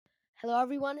Hello,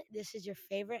 everyone. This is your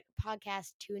favorite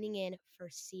podcast tuning in for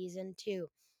season two.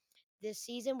 This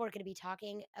season, we're going to be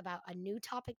talking about a new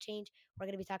topic change. We're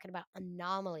going to be talking about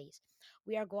anomalies.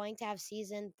 We are going to have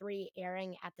season three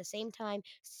airing at the same time.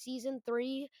 Season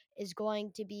three is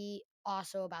going to be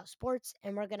also about sports,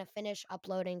 and we're going to finish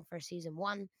uploading for season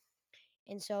one.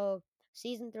 And so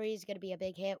season three is going to be a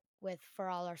big hit with for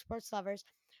all our sports lovers.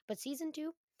 But season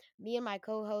two, me and my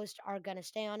co-host are going to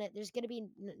stay on it. There's going to be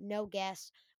no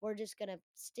guests. We're just going to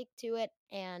stick to it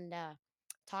and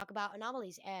talk about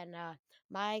anomalies. And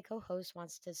my co-host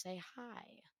wants to say hi.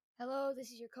 Hello,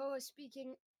 this is your co-host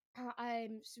speaking.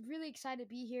 Really excited to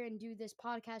be here and do this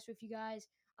podcast with you guys.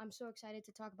 I'm so excited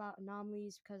to talk about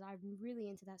anomalies because I'm really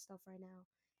into that stuff right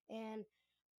now. And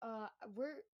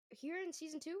we're here in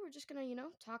season two. We're just gonna,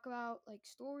 talk about like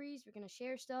stories. We're gonna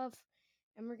share stuff,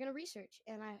 and we're gonna research.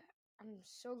 And I'm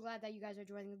so glad that you guys are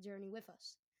joining the journey with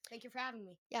us. Thank you for having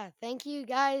me. Yeah, thank you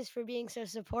guys for being so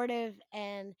supportive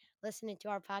and listening to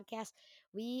our podcast.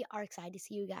 We are excited to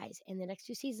see you guys in the next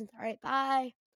two seasons. All right, bye.